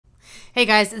Hey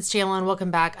guys, it's Jayla.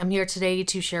 Welcome back. I'm here today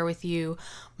to share with you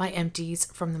my empties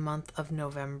from the month of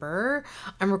November.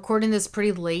 I'm recording this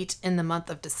pretty late in the month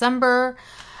of December,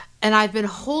 and I've been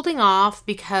holding off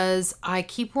because I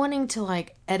keep wanting to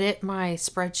edit my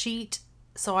spreadsheet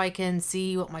so I can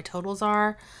see what my totals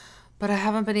are, but I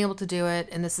haven't been able to do it,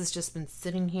 and this has just been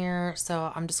sitting here,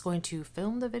 so I'm just going to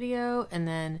film the video and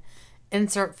then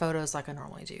insert photos like I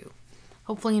normally do.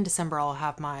 Hopefully in December I'll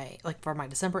have my, for my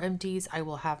December empties, I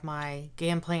will have my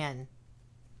game plan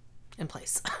in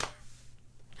place.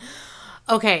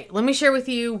 Okay, let me share with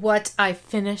you what I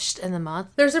finished in the month.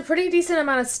 There's a pretty decent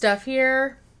amount of stuff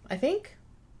here, I think.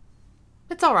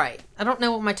 It's all right. I don't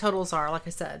know what my totals are, like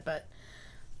I said, but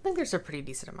I think there's a pretty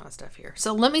decent amount of stuff here.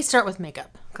 So let me start with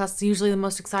makeup, because it's usually the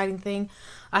most exciting thing.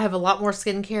 I have a lot more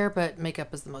skincare, but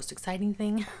makeup is the most exciting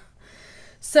thing.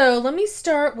 So let me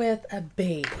start with a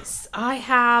base. I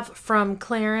have from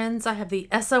Clarins, I have the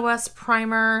SOS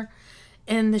primer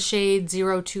in the shade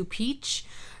 02 Peach.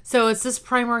 So it's this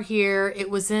primer here. It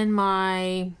was in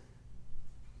my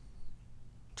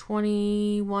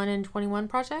 21 and 21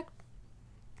 project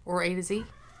or A to Z.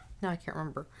 No, I can't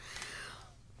remember.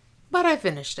 But I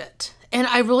finished it. And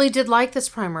I really did like this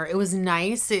primer. It was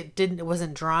nice. It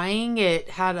wasn't drying.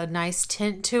 It had a nice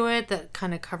tint to it that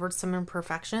kind of covered some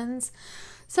imperfections.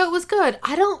 So it was good.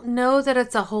 I don't know that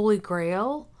it's a holy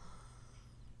grail,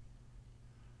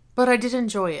 but I did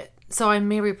enjoy it. So I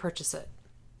may repurchase it.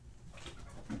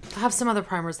 I have some other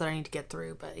primers that I need to get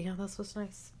through, but yeah, this was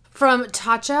nice. From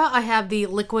Tatcha, I have the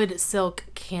Liquid Silk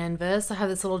Canvas. I have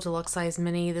this little deluxe size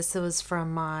mini. This was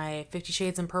from my 50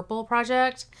 Shades in Purple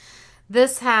project.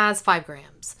 This has 5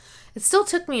 grams. It still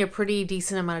took me a pretty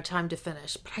decent amount of time to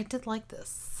finish, but I did like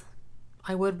this.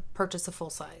 I would purchase a full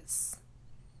size,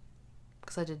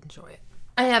 because I did enjoy it.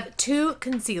 I have 2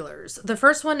 concealers. The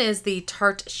first one is the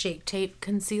Tarte Shape Tape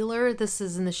Concealer. This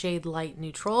is in the shade Light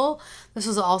Neutral. This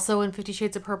was also in 50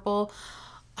 Shades of Purple.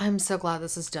 I'm so glad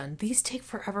this is done. These take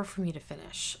forever for me to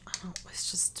finish.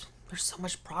 It's just, there's so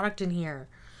much product in here.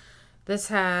 This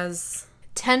has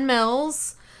 10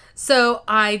 mils. So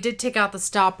I did take out the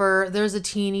stopper. There's a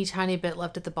teeny tiny bit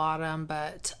left at the bottom,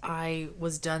 but I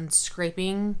was done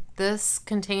scraping this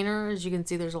container. As you can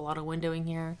see, there's a lot of windowing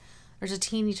here. There's a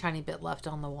teeny tiny bit left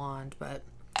on the wand, but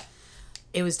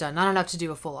it was done. Not enough to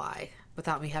do a full eye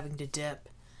without me having to dip,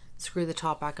 screw the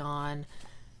top back on,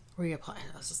 reapply.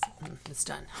 It's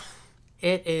done.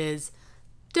 It is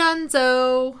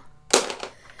donezo.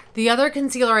 The other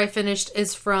concealer I finished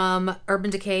is from Urban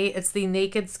Decay. It's the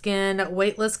Naked Skin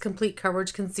Weightless Complete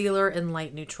Coverage Concealer in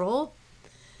Light Neutral.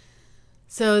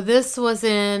 So this was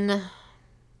in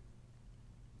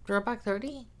Throwback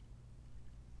 30?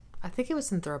 I think it was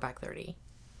in Throwback 30.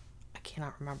 I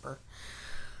cannot remember.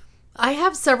 I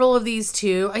have several of these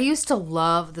too. I used to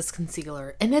love this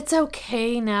concealer, and it's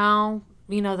okay now,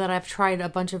 you know, that I've tried a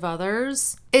bunch of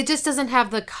others. It just doesn't have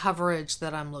the coverage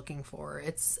that I'm looking for.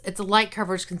 It's a light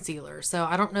coverage concealer. So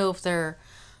I don't know if their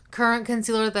current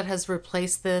concealer that has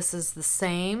replaced this is the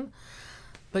same.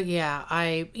 But yeah,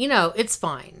 it's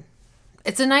fine.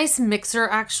 It's a nice mixer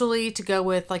actually to go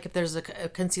with, if there's a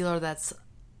concealer that's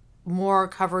more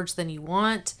coverage than you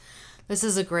want. This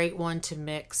is a great one to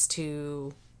mix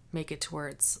to make it to where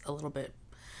it's a little bit,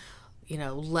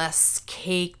 less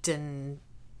caked and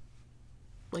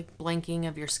blanking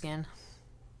of your skin.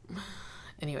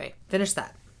 Anyway, finish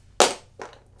that.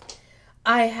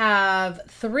 I have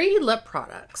 3 lip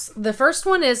products. The first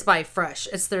one is by Fresh.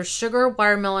 It's their Sugar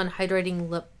Watermelon Hydrating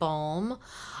Lip Balm.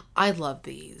 I love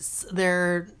these.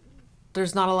 There's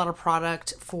not a lot of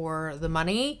product for the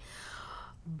money,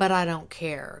 but I don't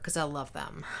care because I love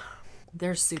them.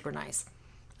 They're super nice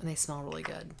and they smell really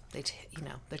good. They're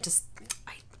just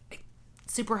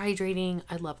super hydrating.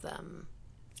 I love them.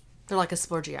 They're like a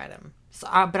splurgy item. So,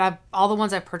 all the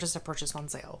ones I purchased on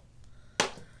sale.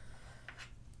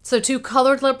 So 2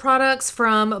 colored lip products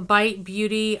from Bite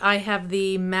Beauty. I have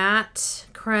the Matte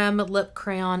Creme Lip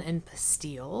Crayon in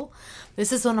Pastille.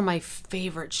 This is one of my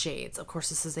favorite shades. Of course,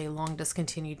 this is a long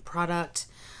discontinued product,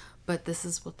 but this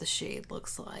is what the shade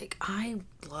looks like. I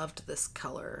loved this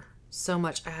color so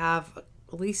much. I have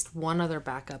at least one other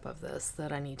backup of this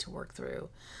that I need to work through,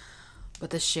 but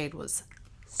this shade was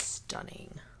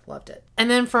stunning. Loved it. And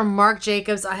then from Marc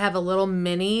Jacobs, I have a little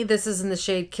mini. This is in the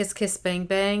shade Kiss Kiss Bang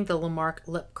Bang, the Lamarck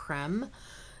Lip Creme.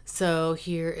 So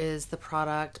here is the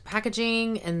product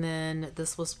packaging, and then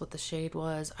this was what the shade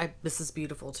was. This is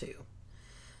beautiful too.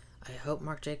 I hope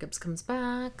Marc Jacobs comes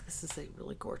back. This is a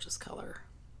really gorgeous color.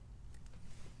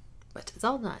 But it's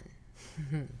all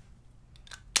done.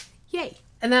 Yay.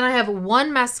 And then I have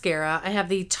one mascara. I have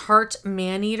the Tarte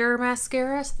Maneater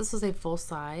mascara. So this was a full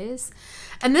size.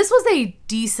 And this was a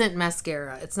decent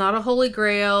mascara. It's not a holy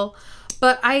grail,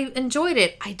 but I enjoyed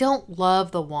it. I don't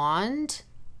love the wand.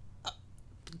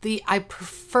 I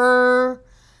prefer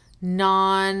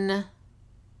non-plastic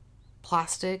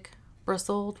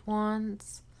bristled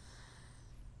wands.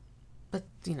 But,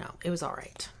 you know, it was all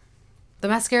right. The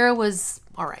mascara was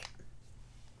all right.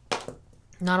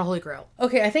 Not a holy grail.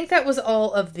 Okay, I think that was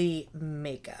all of the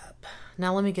makeup.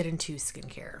 Now let me get into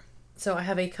skincare. So I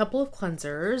have a couple of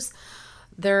cleansers.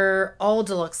 They're all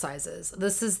deluxe sizes.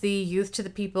 This is the Youth to the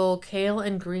People Kale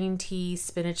and Green Tea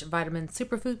Spinach Vitamin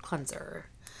Superfood Cleanser.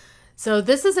 So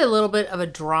this is a little bit of a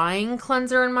drying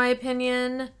cleanser in my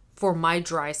opinion for my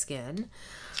dry skin.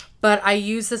 But I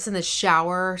use this in the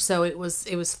shower, so it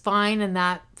was fine in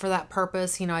that for that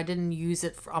purpose. You know, I didn't use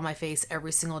it on my face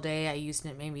every single day. I used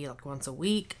it maybe like once a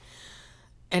week,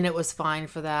 and it was fine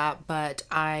for that. But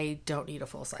I don't need a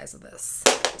full size of this.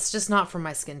 It's just not for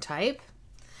my skin type.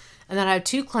 And then I have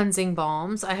two cleansing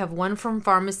balms. I have one from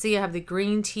Pharmacy. I have the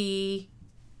green tea,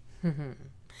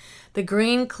 the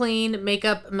Green Clean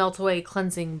Makeup Melt Away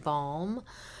Cleansing Balm.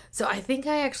 So I think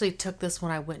I actually took this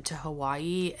when I went to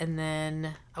Hawaii, and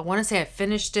then I want to say I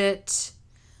finished it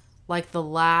like the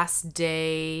last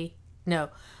day,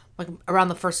 no, like around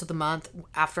the first of the month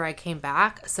after I came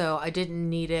back. So I didn't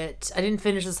need it. I didn't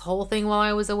finish this whole thing while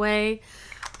I was away,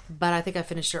 but I think I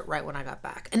finished it right when I got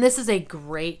back. And this is a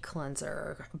great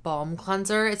cleanser, balm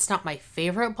cleanser. It's not my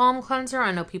favorite balm cleanser.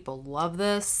 I know people love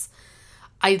this.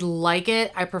 I like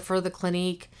it. I prefer the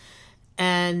Clinique,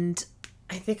 and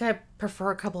I think I prefer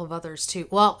a couple of others too.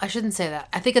 Well, I shouldn't say that.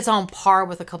 I think it's on par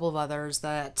with a couple of others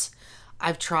that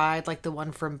I've tried, like the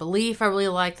one from Belief. I really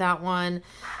like that one.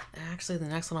 And actually, the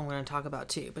next one I'm going to talk about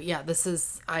too. But yeah,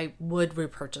 I would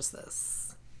repurchase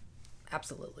this.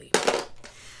 Absolutely.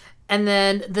 And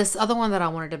then this other one that I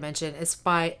wanted to mention is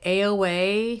by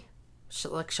AOA,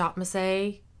 like Shop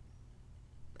Massé,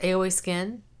 AOA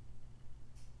Skin,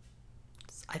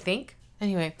 I think.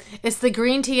 Anyway, it's the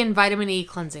Green Tea and Vitamin E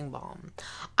Cleansing Balm.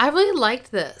 I really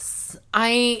liked this.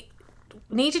 I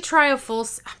need to try a full...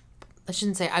 I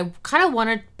shouldn't say. I kind of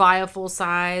want to buy a full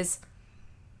size.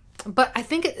 But I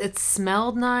think it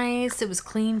smelled nice. It was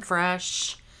clean,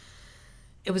 fresh.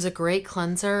 It was a great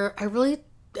cleanser. I really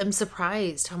am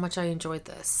surprised how much I enjoyed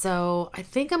this. So I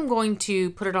think I'm going to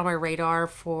put it on my radar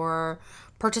for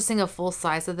purchasing a full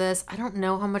size of this. I don't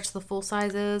know how much the full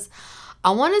size is. I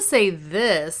want to say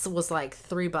this was like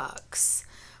 $3.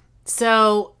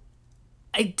 So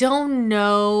I don't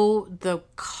know the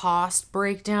cost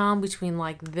breakdown between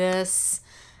like this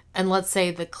and let's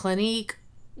say the Clinique,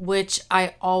 which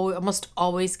I almost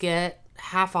always get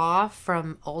half off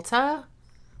from Ulta.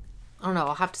 I don't know.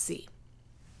 I'll have to see.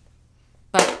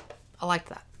 But I like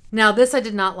that. Now this I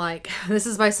did not like. This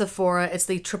is by Sephora. It's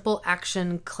the Triple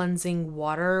Action Cleansing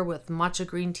Water with matcha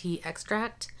green tea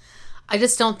extract. I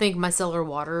just don't think micellar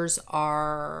waters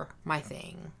are my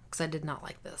thing because I did not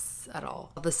like this at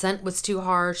all. The scent was too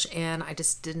harsh and I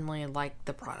just didn't really like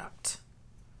the product.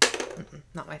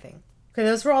 Not my thing. Okay,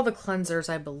 those were all the cleansers,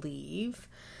 I believe.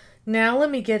 Now let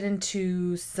me get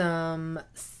into some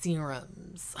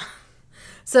serums.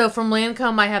 So from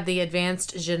Lancôme, I have the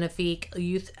Advanced Genifique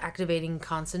Youth Activating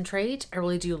Concentrate. I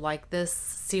really do like this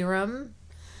serum.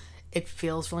 It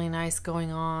feels really nice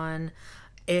going on.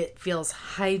 It feels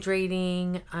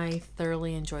hydrating. I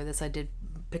thoroughly enjoy this. I did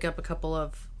pick up a couple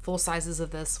of full sizes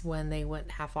of this when they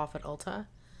went half off at Ulta.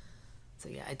 So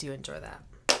yeah, I do enjoy that.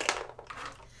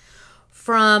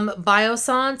 From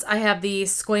Biossance, I have the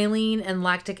Squalene and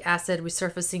Lactic Acid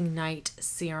Resurfacing Night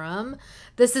Serum.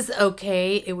 This is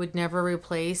okay. It would never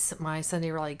replace my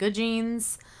Sunday Riley Good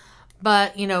Jeans.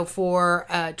 But, you know, for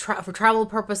travel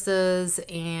purposes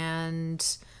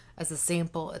and as a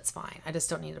sample, it's fine. I just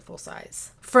don't need a full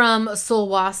size. From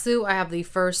Sulwhasoo, I have the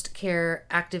First Care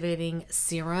Activating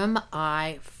Serum.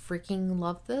 I freaking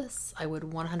love this. I would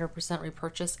 100%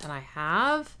 repurchase, and I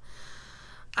have.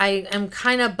 I am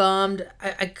kind of bummed.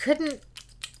 I couldn't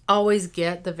always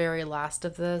get the very last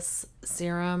of this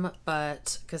serum,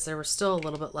 but because there was still a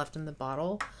little bit left in the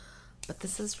bottle. But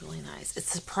this is really nice.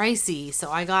 It's pricey, so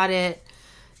I got it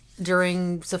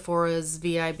during Sephora's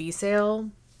VIB sale.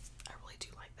 I really do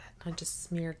like that. I just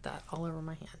smeared that all over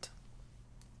my hand.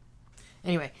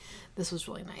 Anyway, this was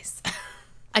really nice.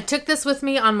 I took this with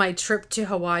me on my trip to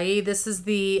Hawaii. This is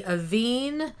the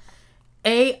Avene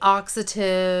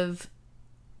Aoxative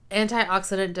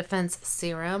Antioxidant Defense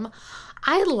Serum.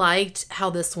 I liked how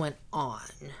this went on.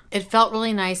 It felt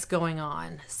really nice going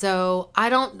on. So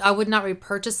I would not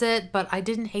repurchase it, but I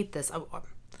didn't hate this.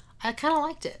 I kind of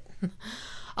liked it.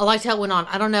 I liked how it went on.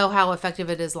 I don't know how effective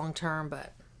it is long term,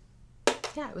 but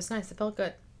yeah, it was nice. It felt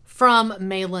good. From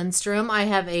May Lindstrom, I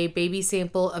have a baby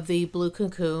sample of the Blue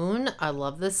Cocoon. I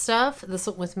love this stuff. This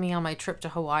went with me on my trip to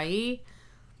Hawaii.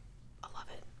 I love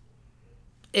it.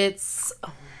 It's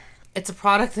a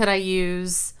product that I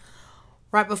use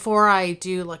right before I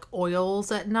do like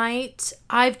oils at night.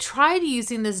 I've tried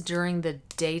using this during the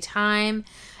daytime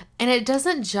and it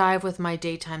doesn't jive with my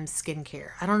daytime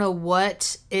skincare. I don't know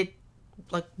what it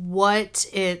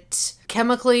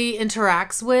chemically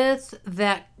interacts with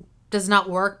that does not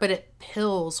work, but it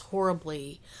pills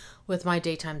horribly with my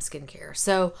daytime skincare.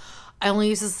 So I only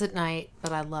use this at night,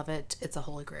 but I love it. It's a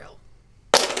holy grail.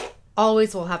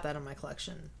 Always will have that in my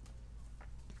collection.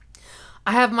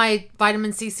 I have my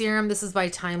vitamin C serum. This is by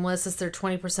Timeless. It's their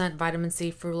 20% vitamin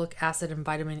C, ferulic acid, and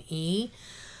vitamin E.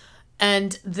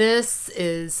 And this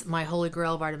is my holy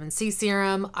grail vitamin C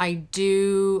serum.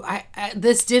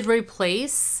 This did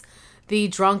replace the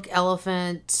Drunk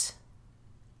Elephant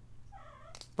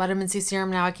vitamin C serum.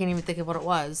 Now I can't even think of what it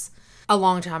was, a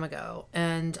long time ago.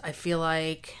 And I feel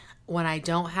like when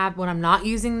I'm not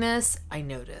using this, I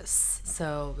notice.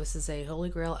 So this is a holy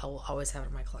grail. I will always have it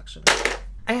in my collection.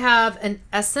 I have an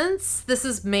essence. This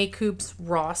is Makeup's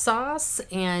Raw Sauce.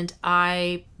 And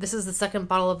this is the second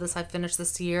bottle of this I finished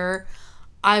this year.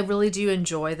 I really do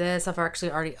enjoy this. I've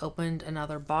actually already opened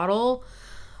another bottle.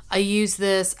 I use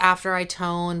this after I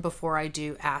tone, before I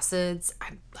do acids.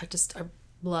 I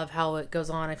love how it goes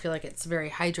on. I feel like it's very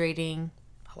hydrating.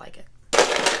 I like it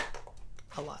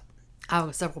a lot. I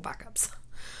have several backups.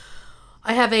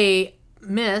 I have a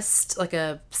mist, like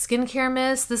a skincare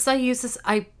mist.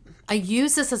 I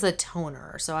use this as a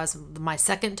toner. So as my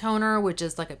second toner, which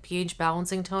is like a pH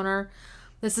balancing toner.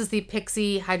 This is the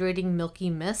Pixi Hydrating Milky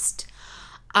Mist.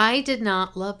 I did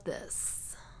not love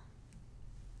this.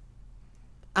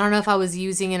 I don't know if I was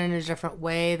using it in a different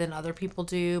way than other people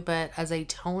do, but as a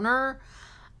toner,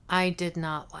 I did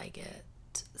not like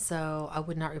it. So I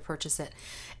would not repurchase it.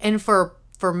 And for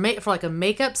like a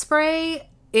makeup spray,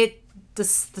 the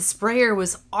sprayer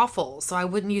was awful. So I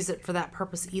wouldn't use it for that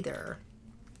purpose either.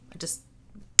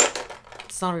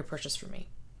 It's not a repurchase for me.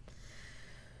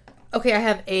 Okay, I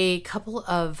have a couple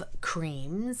of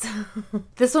creams.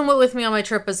 This one went with me on my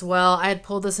trip as well. I had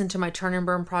pulled this into my Turn and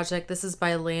Burn project. This is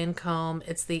by Lancôme.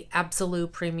 It's the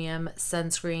Absolute Premium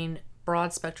Sunscreen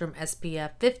Broad Spectrum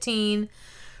SPF 15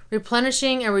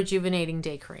 Replenishing and Rejuvenating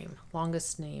Day Cream.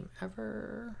 Longest name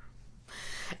ever.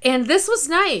 And this was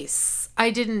nice. I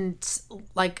didn't,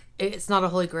 like, it's not a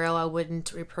holy grail. I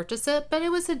wouldn't repurchase it, but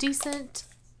it was a decent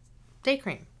day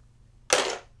cream.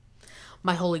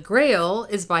 My holy grail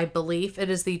is by Belief. It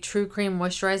is the True Cream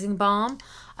Moisturizing Balm.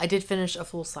 I did finish a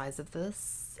full size of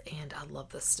this, and I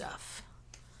love this stuff.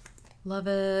 Love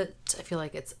it. I feel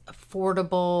like it's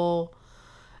affordable.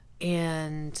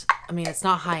 And I mean, it's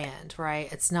not high end,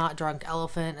 right? It's not Drunk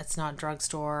Elephant. It's not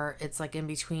drugstore. It's like in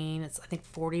between. It's, I think,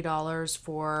 $40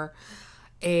 for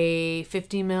a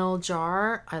 50 ml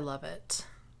jar. I love it.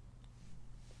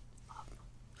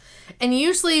 And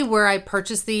usually where I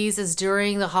purchase these is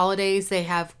during the holidays. They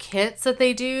have kits that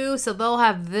they do. So they'll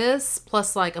have this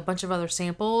plus like a bunch of other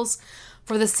samples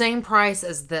for the same price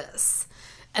as this.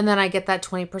 And then I get that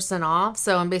 20% off.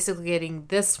 So I'm basically getting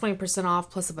this 20%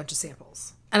 off plus a bunch of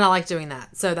samples. And I like doing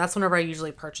that. So that's whenever I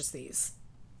usually purchase these.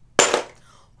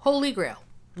 Holy grail.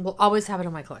 We'll always have it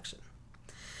in my collection.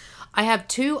 I have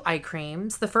two eye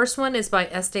creams. The first one is by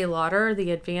Estee Lauder, the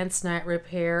Advanced Night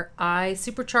Repair Eye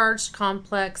Supercharged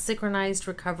Complex Synchronized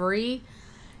Recovery.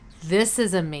 This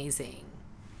is amazing.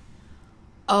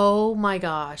 Oh my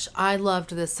gosh. I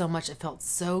loved this so much. It felt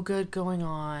so good going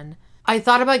on. I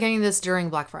thought about getting this during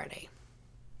Black Friday.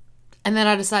 And then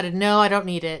I decided, no, I don't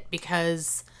need it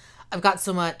because I've got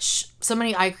so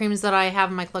many eye creams that I have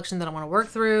in my collection that I want to work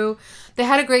through. They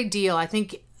had a great deal. I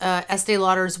think Estee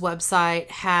Lauder's website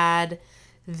had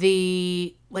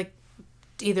the, like,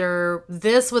 either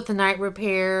this with the night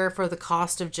repair for the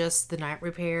cost of just the night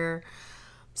repair.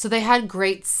 So they had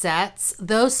great sets.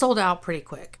 Those sold out pretty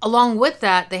quick. Along with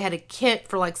that, they had a kit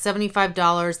for like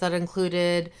 $75 that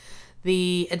included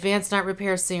the Advanced Night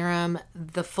Repair Serum,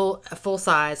 the full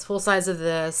size of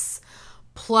this,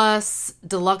 plus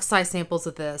deluxe size samples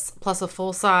of this, plus a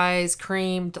full size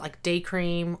cream, like day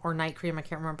cream or night cream, I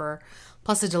can't remember,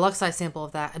 plus a deluxe size sample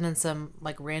of that, and then some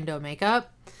like rando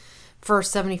makeup for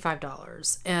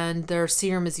 $75. And their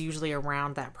serum is usually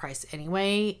around that price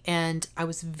anyway. And I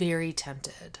was very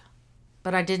tempted,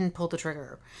 but I didn't pull the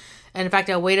trigger. And in fact,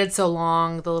 I waited so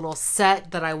long, the little set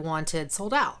that I wanted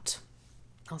sold out.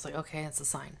 I was like, okay, that's a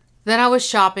sign. Then I was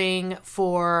shopping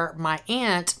for my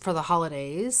aunt for the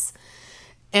holidays.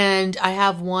 And I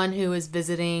have one who is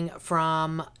visiting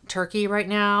from Turkey right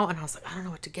now. And I was like, I don't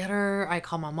know what to get her. I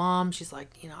call my mom. She's like,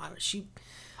 you know,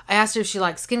 I asked her if she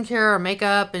likes skincare or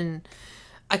makeup. And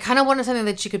I kind of wanted something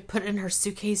that she could put in her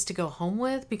suitcase to go home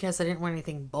with because I didn't want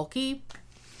anything bulky.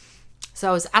 So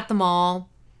I was at the mall.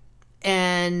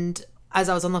 And as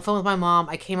I was on the phone with my mom,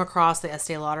 I came across the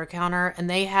Estee Lauder counter. And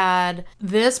they had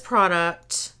this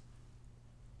product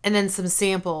and then some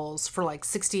samples for like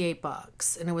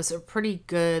 $68. And it was a pretty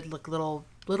good like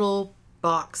little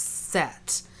box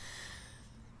set.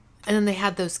 And then they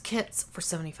had those kits for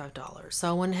 $75. So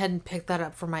I went ahead and picked that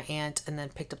up for my aunt and then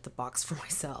picked up the box for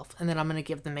myself. And then I'm going to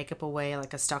give the makeup away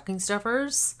like a stocking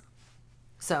stuffers.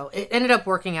 So it ended up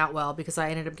working out well because I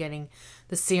ended up getting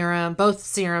the serum, both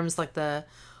serums, like the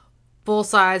full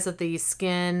size of the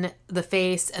skin, the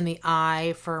face, and the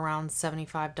eye for around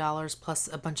 $75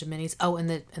 plus a bunch of minis. Oh, and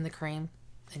the cream.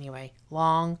 Anyway,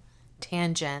 long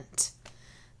tangent.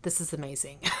 This is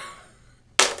amazing.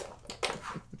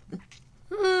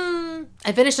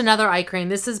 I finished another eye cream.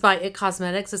 This is by IT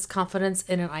Cosmetics. It's Confidence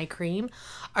in an Eye Cream.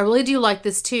 I really do like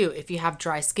this too. If you have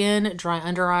dry skin, dry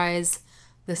under eyes,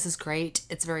 this is great.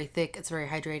 It's very thick. It's very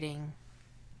hydrating.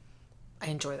 I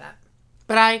enjoy that.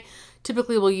 But I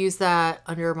typically will use that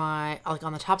under my, like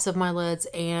on the tops of my lids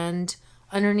and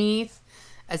underneath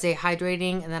as a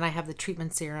hydrating. And then I have the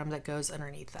treatment serum that goes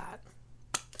underneath that.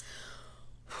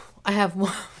 I have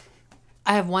one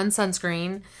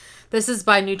sunscreen. This is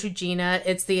by Neutrogena.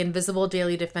 It's the Invisible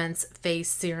Daily Defense Face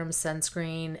Serum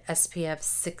Sunscreen SPF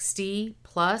 60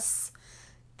 plus.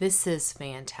 This is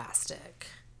fantastic.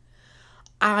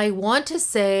 I want to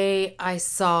say I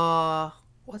saw,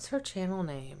 what's her channel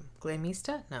name?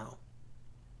 Glamista? No.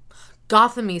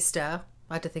 Gothamista.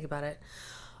 I have to think about it.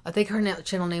 I think her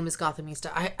channel name is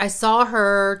Gothamista. I saw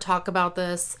her talk about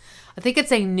this. I think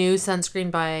it's a new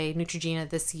sunscreen by Neutrogena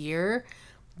this year.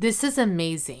 This is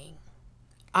amazing.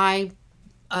 I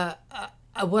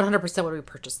 100% would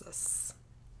repurchase this.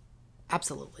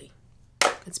 Absolutely.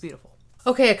 It's beautiful.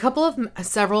 Okay, I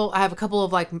have a couple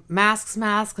of like masks,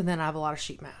 and then I have a lot of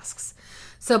sheet masks.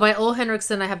 So by Ole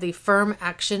Henriksen, I have the Firm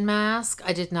Action Mask.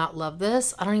 I did not love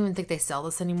this. I don't even think they sell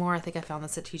this anymore. I think I found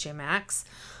this at TJ Maxx.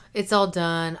 It's all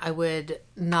done. I would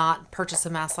not purchase a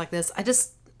mask like this. I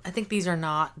think these are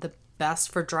not the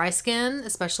best for dry skin,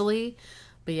 especially.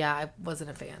 But yeah, I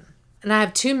wasn't a fan. And I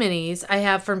have two minis. I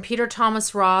have from Peter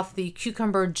Thomas Roth, the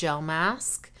Cucumber Gel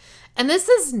Mask. And this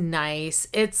is nice.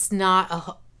 It's not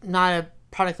a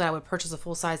product that I would purchase a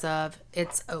full size of.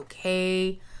 It's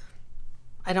okay.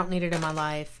 I don't need it in my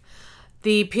life.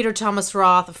 The Peter Thomas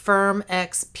Roth Firm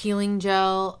X Peeling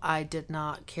Gel. I did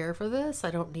not care for this. I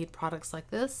don't need products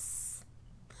like this.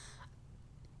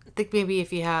 I think maybe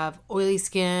if you have oily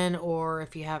skin or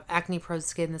if you have acne prone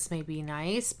skin, this may be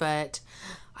nice, but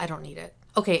I don't need it.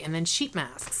 Okay, and then sheet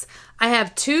masks. I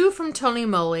have two from Tony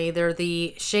Moly. They're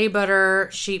the Shea Butter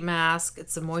Sheet Mask.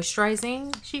 It's a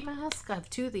moisturizing sheet mask. I have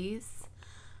two of these.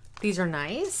 These are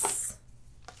nice.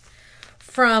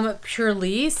 From Pure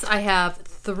Lease, I have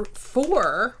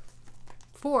four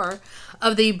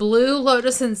of the Blue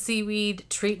Lotus and Seaweed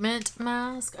Treatment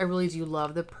Mask. I really do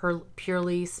love the Pure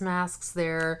Lease masks.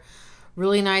 They're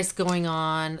really nice going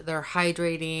on. They're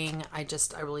hydrating. I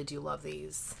really do love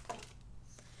these.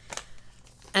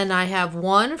 And I have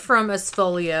one from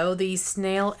Esfolio, the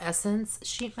Snail Essence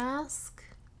Sheet Mask.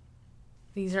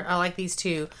 I like these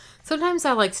too. Sometimes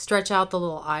I like stretch out the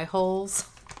little eye holes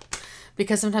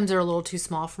because sometimes they're a little too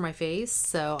small for my face.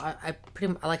 So I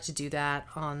like to do that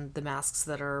on the masks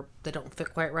that don't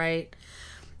fit quite right.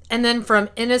 And then from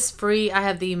Innisfree, I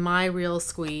have the My Real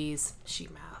Squeeze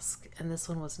Sheet Mask. And this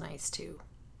one was nice too.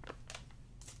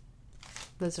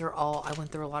 Those are all, I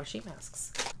went through a lot of sheet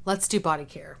masks. Let's do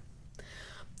Bodycare.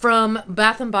 From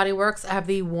Bath & Body Works, I have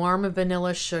the Warm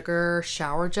Vanilla Sugar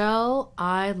Shower Gel.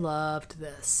 I loved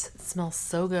this. It smells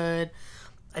so good.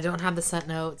 I don't have the scent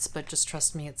notes, but just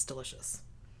trust me, it's delicious.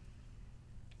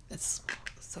 It's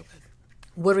so good.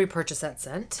 Would repurchase that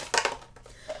scent.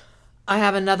 I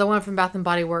have another one from Bath &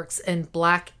 Body Works in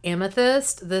Black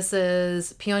Amethyst. This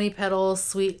is Peony Petals,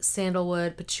 Sweet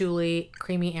Sandalwood, Patchouli,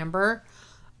 Creamy Amber.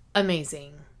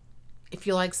 Amazing. If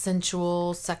you like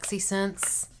sensual, sexy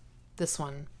scents, this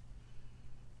one.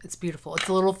 It's beautiful. It's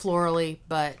a little florally,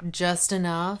 but just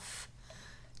enough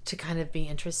to kind of be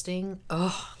interesting.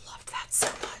 Oh, I loved that so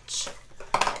much.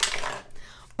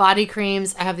 Body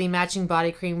creams. I have the matching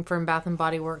body cream from Bath &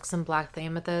 Body Works in Black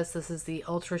Amethyst. This is the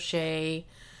Ultra Shea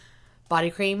body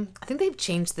cream. I think they've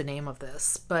changed the name of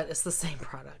this, but it's the same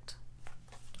product.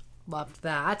 Loved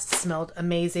that. Smelled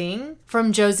amazing.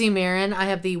 From Josie Marin, I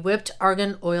have the Whipped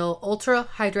Argan Oil Ultra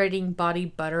Hydrating Body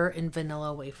Butter in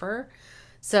Vanilla Wafer.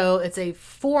 So it's a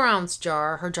 4-ounce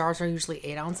jar. Her jars are usually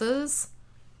 8 ounces.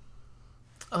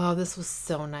 Oh, this was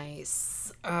so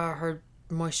nice. Her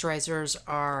moisturizers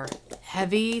are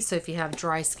heavy, so if you have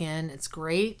dry skin, it's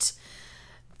great.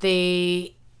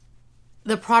 The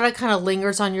product kind of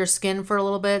lingers on your skin for a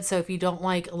little bit, so if you don't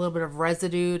like a little bit of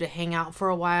residue to hang out for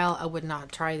a while, I would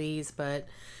not try these, but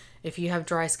if you have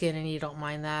dry skin and you don't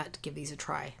mind that, give these a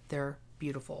try. They're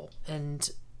beautiful. And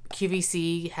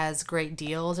QVC has great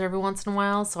deals every once in a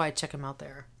while, so I check them out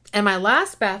there. And my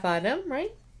last bath item,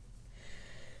 right,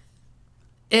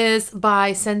 is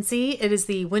by Scentsy. It is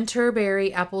the Winter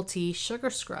Berry Apple Tea Sugar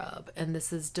Scrub, and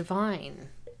this is divine.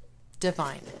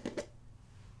 Divine.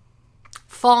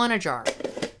 Fall in a jar.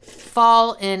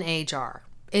 Fall in a jar.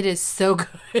 It is so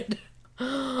good.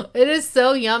 It is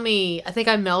so yummy. I think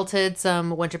I melted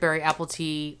some Winterberry apple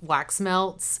tea wax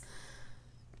melts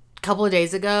a couple of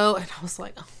days ago, and I was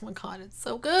like, oh my god, it's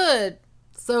so good.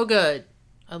 So good.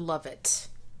 I love it.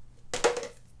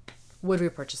 Would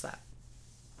repurchase that.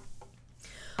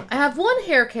 I have one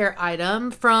hair care item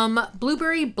from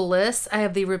Blueberry Bliss. I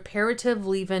have the Reparative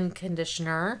Leave-In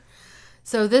Conditioner.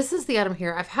 So this is the item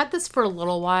here. I've had this for a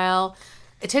little while.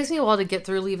 It takes me a while to get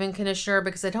through leave-in conditioner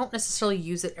because I don't necessarily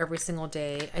use it every single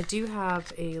day. I do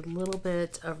have a little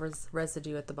bit of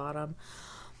residue at the bottom.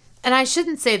 And I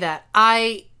shouldn't say that.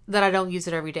 I don't use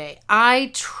it every day.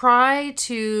 I try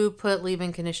to put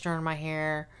leave-in conditioner in my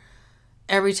hair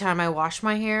every time I wash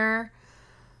my hair.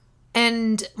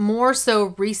 And more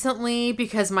so recently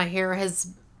because my hair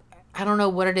has, I don't know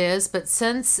what it is, but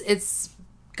since it's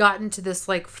gotten to this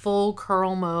like full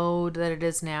curl mode that it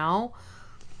is now,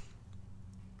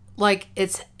 like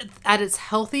it's at its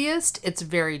healthiest, it's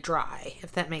very dry,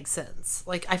 if that makes sense.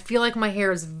 Like I feel like my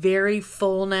hair is very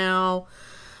full now.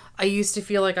 I used to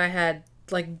feel like I had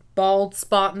like bald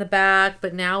spot in the back,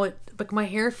 but now my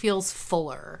hair feels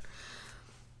fuller.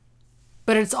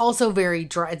 But it's also very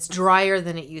dry. It's drier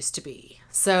than it used to be.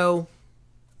 So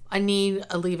I need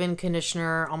a leave-in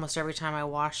conditioner almost every time I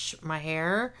wash my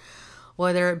hair,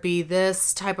 whether it be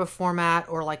this type of format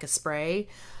or like a spray.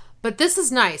 But this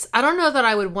is nice. I don't know that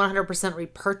I would 100%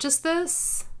 repurchase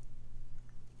this,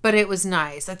 but it was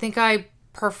nice. I think I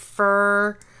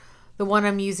prefer the one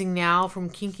I'm using now from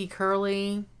Kinky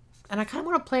Curly. And I kind of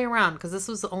want to play around because this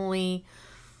was only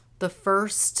the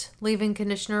first leave-in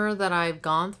conditioner that I've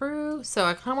gone through. So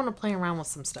I kind of want to play around with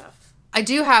some stuff. I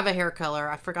do have a hair color.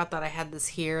 I forgot that I had this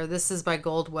here. This is by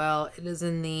Goldwell. It is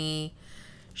in the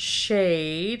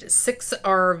shade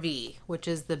 6RV, which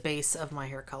is the base of my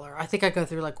hair color. I think I go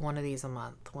through like one of these a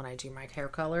month when I do my hair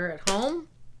color at home.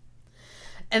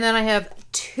 And then I have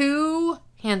 2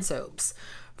 hand soaps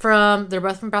they're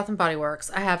both from Bath & Body Works.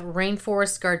 I have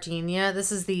Rainforest Gardenia.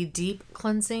 This is the deep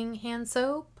cleansing hand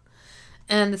soap.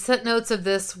 And the scent notes of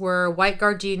this were white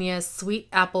gardenia, sweet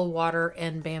apple water,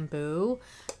 and bamboo.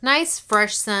 Nice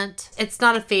fresh scent. It's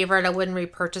not a favorite. I wouldn't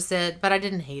repurchase it, but I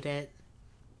didn't hate it.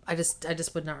 I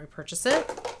just would not repurchase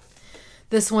it.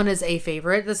 This one is a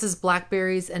favorite. This is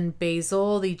Blackberries and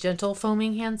Basil, the gentle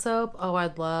foaming hand soap. Oh,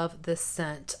 I love this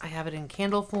scent. I have it in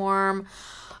candle form.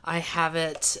 I have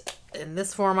it in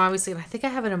this form, obviously, and I think I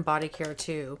have it in Bodycare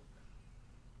too.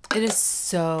 It is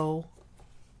so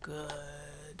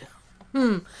good.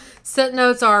 Scent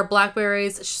notes are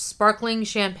blackberries, sparkling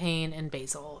champagne, and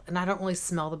basil. And I don't really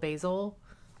smell the basil,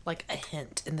 like a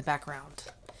hint in the background.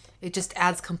 It just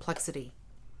adds complexity.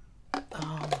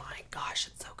 Oh my gosh,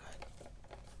 it's so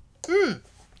good.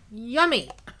 Yummy.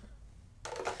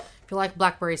 If you like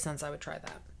blackberry scents, I would try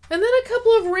that. And then a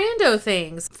couple of rando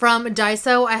things. From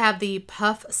Daiso, I have the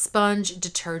Puff Sponge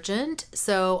Detergent.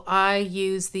 So I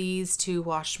use these to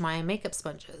wash my makeup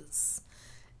sponges.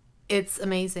 It's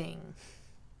amazing.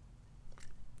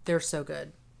 They're so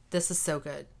good. This is so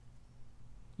good.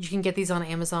 You can get these on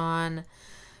Amazon.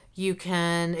 You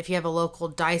can, if you have a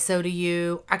local Daiso to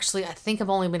you. Actually, I think I've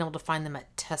only been able to find them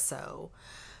at Tesso.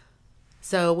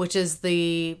 So, which is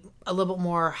a little bit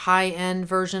more high-end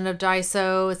version of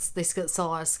Daiso. They sell a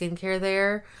lot of skincare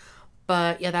there.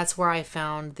 But yeah, that's where I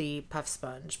found the Puff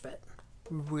Sponge. But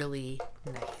really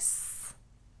nice.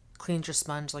 Cleans your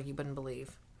sponge like you wouldn't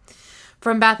believe.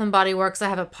 From Bath & Body Works, I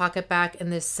have a pocket back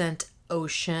in this scent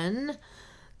Ocean.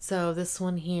 So this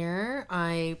one here,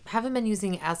 I haven't been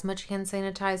using as much hand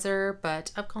sanitizer,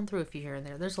 but I've gone through a few here and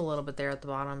there. There's a little bit there at the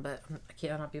bottom, but I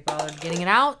cannot be bothered getting it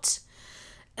out.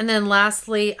 And then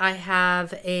lastly, I have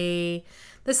this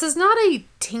is not a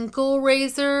tinkle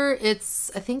razor. It's,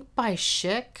 I think, by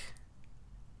Schick.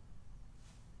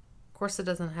 Of course, it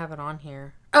doesn't have it on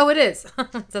here. Oh, it is.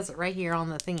 It says it right here on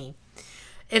the thingy.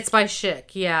 It's by Schick,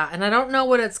 yeah. And I don't know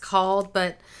what it's called,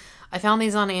 but I found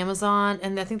these on Amazon,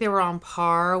 and I think they were on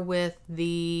par with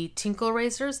the Tinkle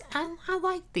razors, and I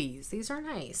like these. These are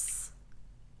nice.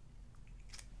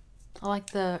 I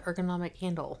like the ergonomic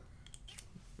handle.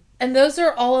 And those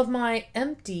are all of my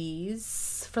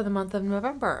empties for the month of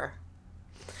November.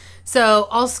 So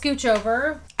I'll scooch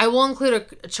over. I will include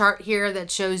a chart here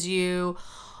that shows you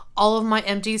all of my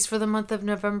empties for the month of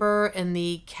November in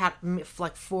the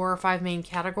like 4 or 5 main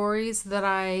categories that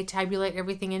I tabulate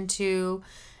everything into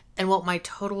and what my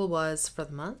total was for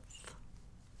the month.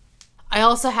 I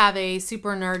also have a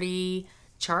super nerdy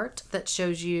chart that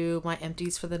shows you my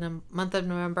empties for the month of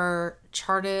November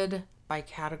charted by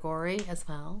category as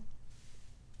well.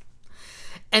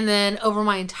 And then over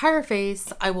my entire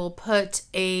face, I will put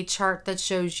a chart that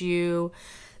shows you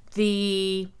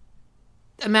the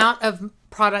amount of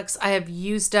products I have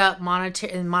used up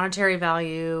in monetary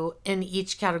value in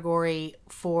each category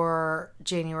for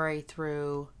January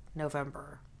through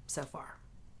November so far.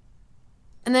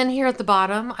 And then here at the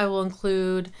bottom, I will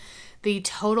include the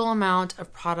total amount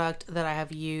of product that I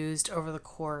have used over the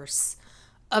course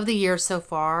of the year so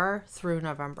far through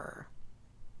November.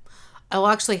 I will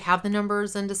actually have the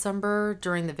numbers in December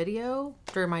during the video,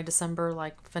 during my December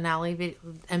like finale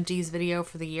empties video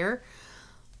for the year,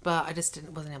 but I just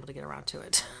wasn't able to get around to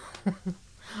it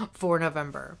for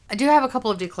November. I do have a couple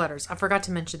of declutters. I forgot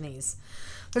to mention these.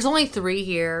 There's only 3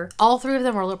 here. All 3 of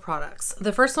them are lip products.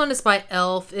 The first one is by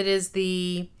e.l.f. It is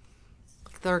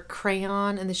their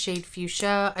crayon in the shade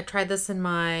Fuchsia. I tried this in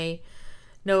my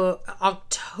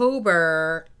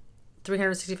October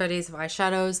 365 days of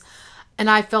eyeshadows, and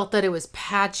I felt that it was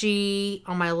patchy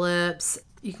on my lips.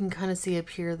 You can kind of see up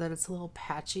here that it's a little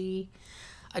patchy.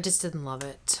 I just didn't love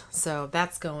it. So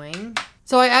that's going.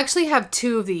 So I actually have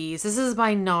 2 of these. This is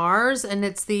by NARS, and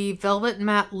it's the Velvet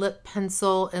Matte Lip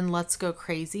Pencil in Let's Go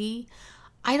Crazy.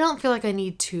 I don't feel like I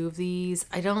need 2 of these.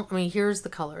 I mean, here's the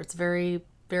color. It's very,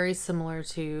 very similar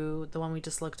to the one we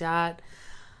just looked at.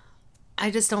 I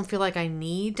just don't feel like I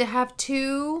need to have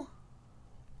 2.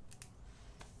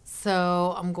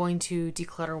 So I'm going to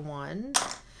declutter 1.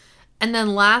 And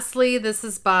then lastly, this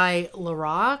is by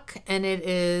Lorac, and it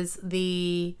is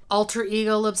the Alter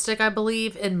Ego lipstick, I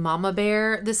believe, in Mama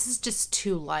Bear. This is just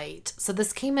too light. So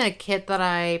this came in a kit that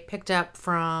I picked up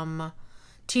from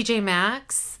TJ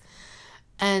Maxx,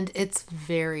 and it's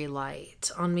very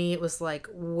light. On me, it was like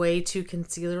way too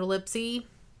concealer lipsy.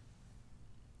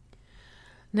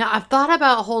 Now, I've thought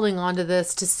about holding on to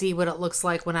this to see what it looks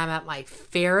like when I'm at my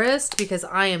fairest, because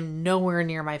I am nowhere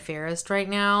near my fairest right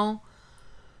now.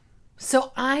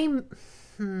 So I'm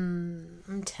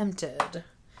tempted.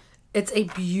 It's a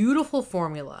beautiful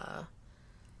formula.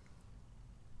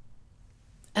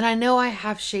 And I know I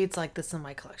have shades like this in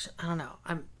my collection. I don't know.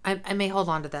 I may hold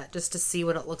on to that just to see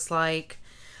what it looks like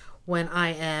when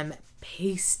I am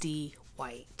pasty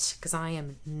white, because I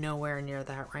am nowhere near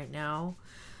that right now,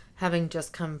 having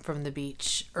just come from the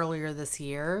beach earlier this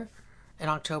year in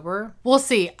October. We'll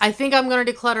see. I think I'm going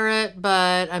to declutter it,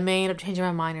 but I may end up changing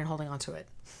my mind and holding on to it.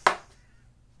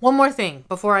 One more thing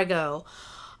before I go.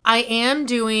 I am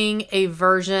doing a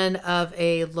version of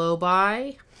a low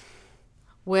buy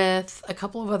with a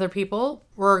couple of other people.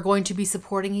 We're going to be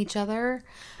supporting each other,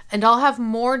 and I'll have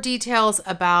more details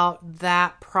about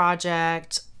that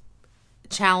project,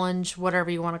 challenge,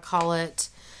 whatever you want to call it,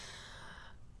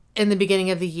 in the beginning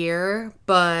of the year.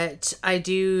 But I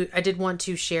did want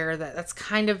to share that that's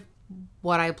kind of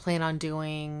what I plan on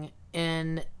doing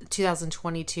in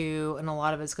 2022, and a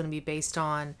lot of it's going to be based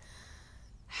on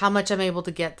how much I'm able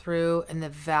to get through and the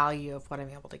value of what I'm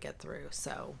able to get through.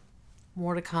 So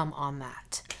more to come on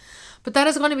that. But that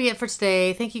is going to be it for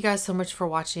today. Thank you guys so much for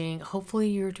watching. Hopefully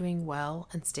you're doing well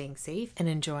and staying safe and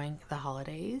enjoying the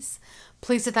holidays.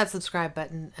 Please hit that subscribe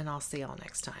button, and I'll see y'all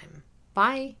next time.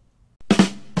 Bye.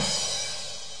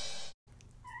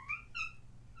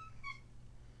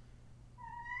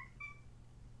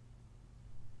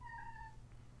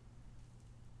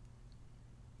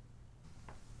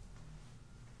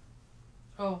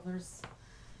 Oh, there's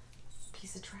a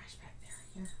piece of trash back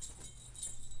there. Here.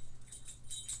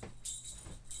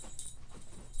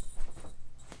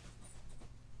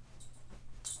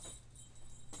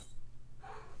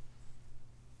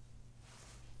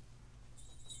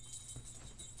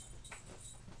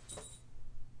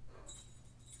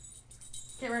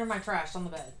 Get rid of my trash on the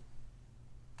bed.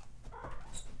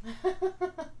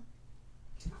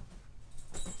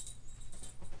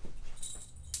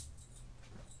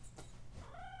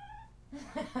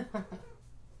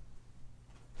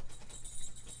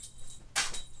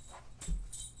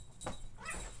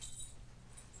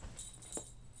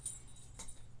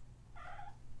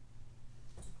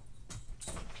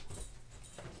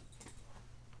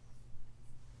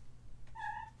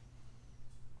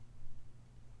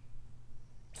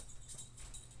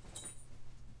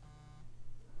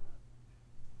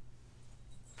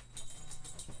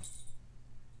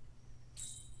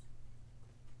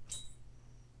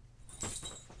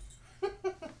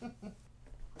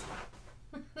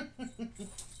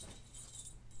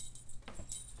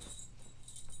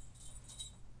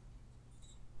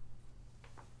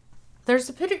 There's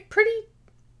a pretty.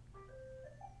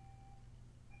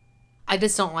 I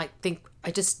just don't like think.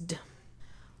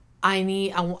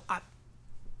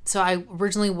 So I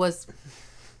originally was.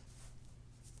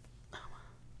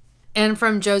 And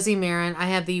from Josie Marin, I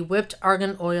have the Whipped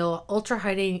Argan Oil Ultra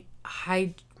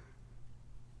High.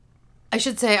 I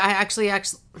should say I actually.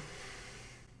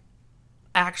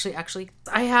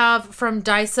 I have from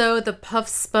Daiso the Puff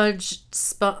Sponge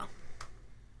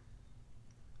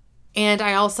and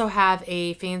I also have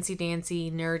a Fancy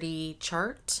Dancy Nerdy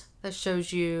chart that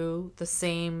shows you the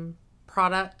same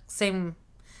product,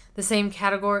 the same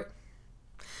category.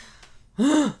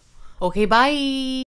 Okay, bye.